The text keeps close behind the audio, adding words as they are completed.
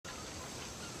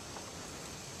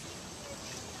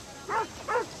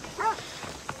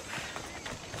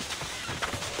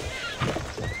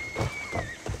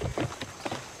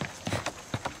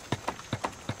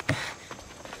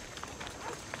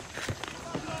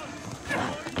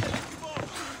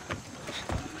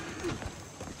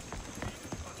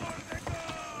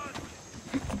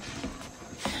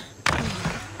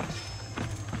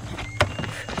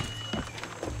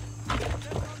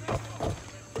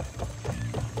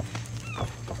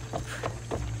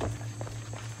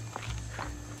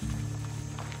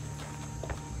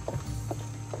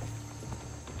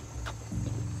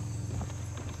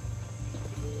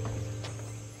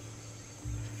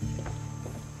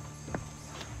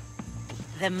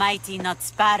The mighty not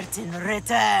Spartan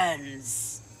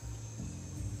returns!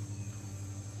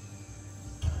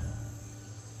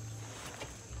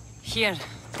 Here,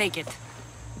 take it.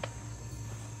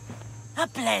 A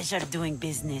pleasure doing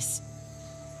business.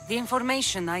 The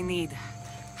information I need.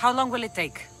 How long will it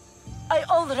take? I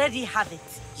already have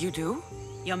it. You do?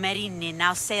 Your Merini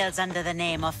now sails under the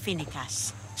name of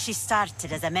Finnekas. She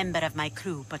started as a member of my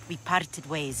crew, but we parted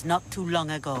ways not too long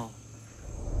ago.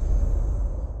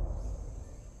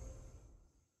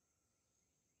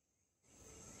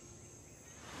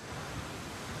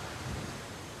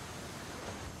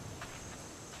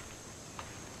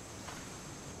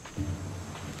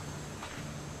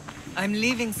 I'm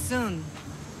leaving soon.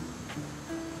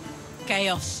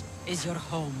 Chaos is your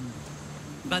home.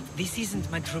 But this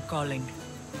isn't my true calling.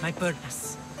 My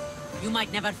purpose. You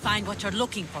might never find what you're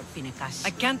looking for, Finnekas. I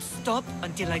can't stop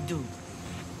until I do.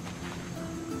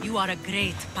 You are a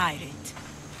great pirate.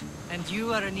 And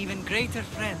you are an even greater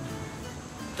friend.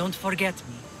 Don't forget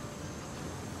me.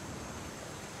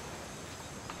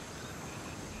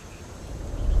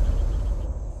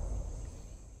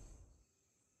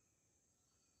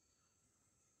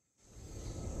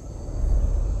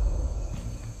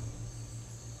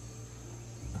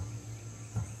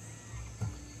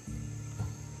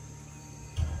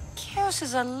 Chaos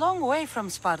is a long way from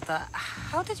Sparta.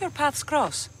 How did your paths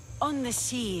cross? On the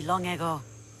sea long ago.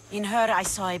 In her I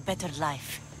saw a better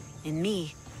life. In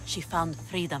me, she found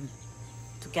freedom.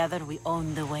 Together we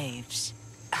own the waves.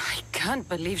 I can't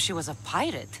believe she was a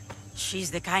pirate.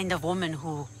 She's the kind of woman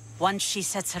who, once she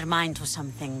sets her mind to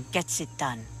something, gets it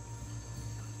done.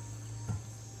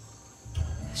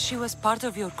 She was part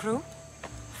of your crew?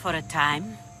 For a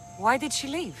time. Why did she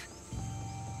leave?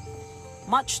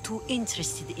 Much too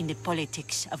interested in the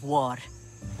politics of war.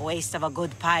 A waste of a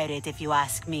good pirate, if you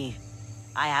ask me.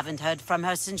 I haven't heard from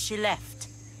her since she left.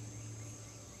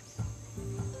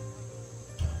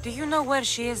 Do you know where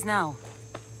she is now?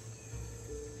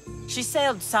 She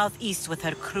sailed southeast with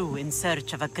her crew in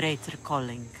search of a greater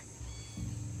calling.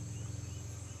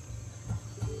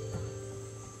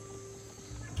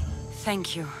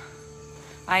 Thank you.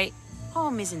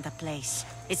 Home isn't a place.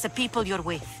 It's the people you're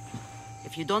with.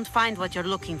 If you don't find what you're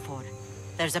looking for,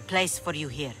 there's a place for you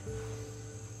here.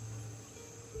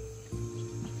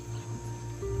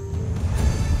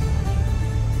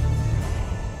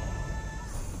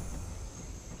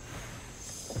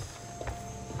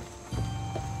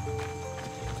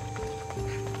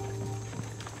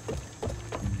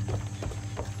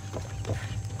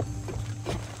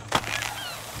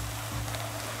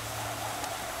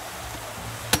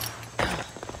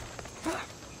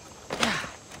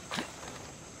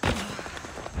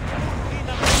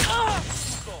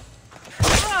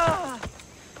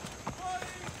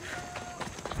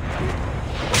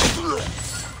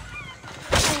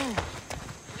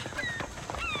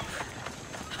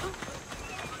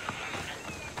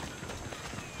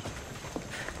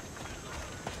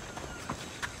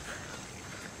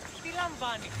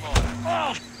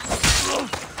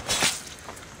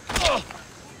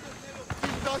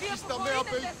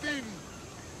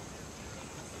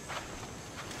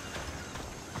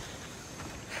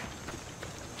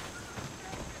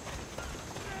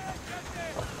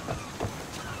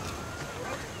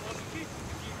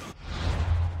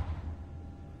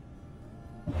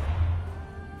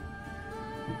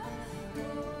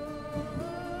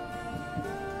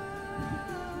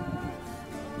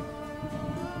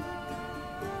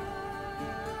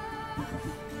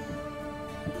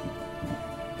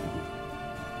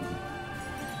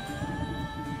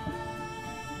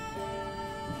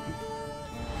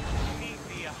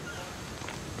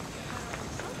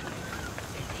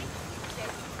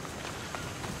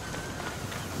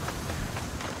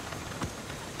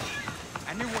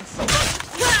 Anyone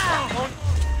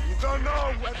you don't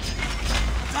know what...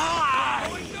 Die!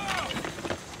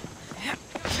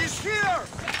 She's here!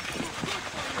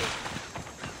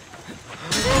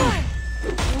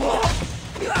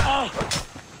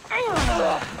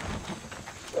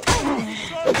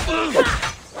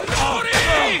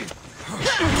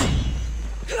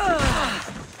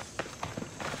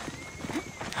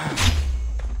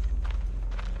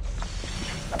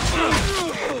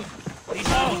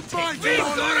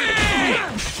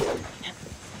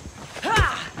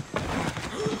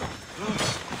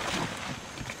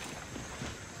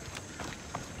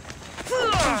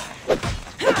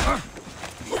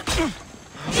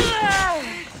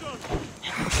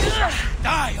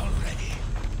 Die already!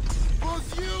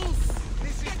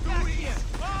 This is too easy!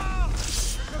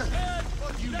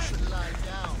 You should lie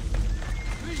down.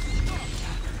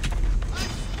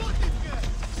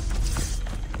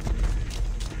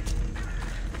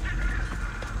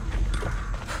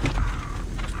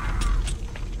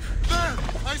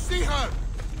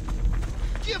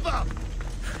 Give up!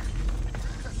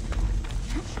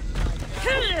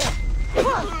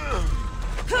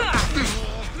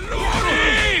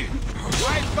 Lordy!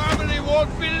 My family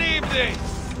won't believe this!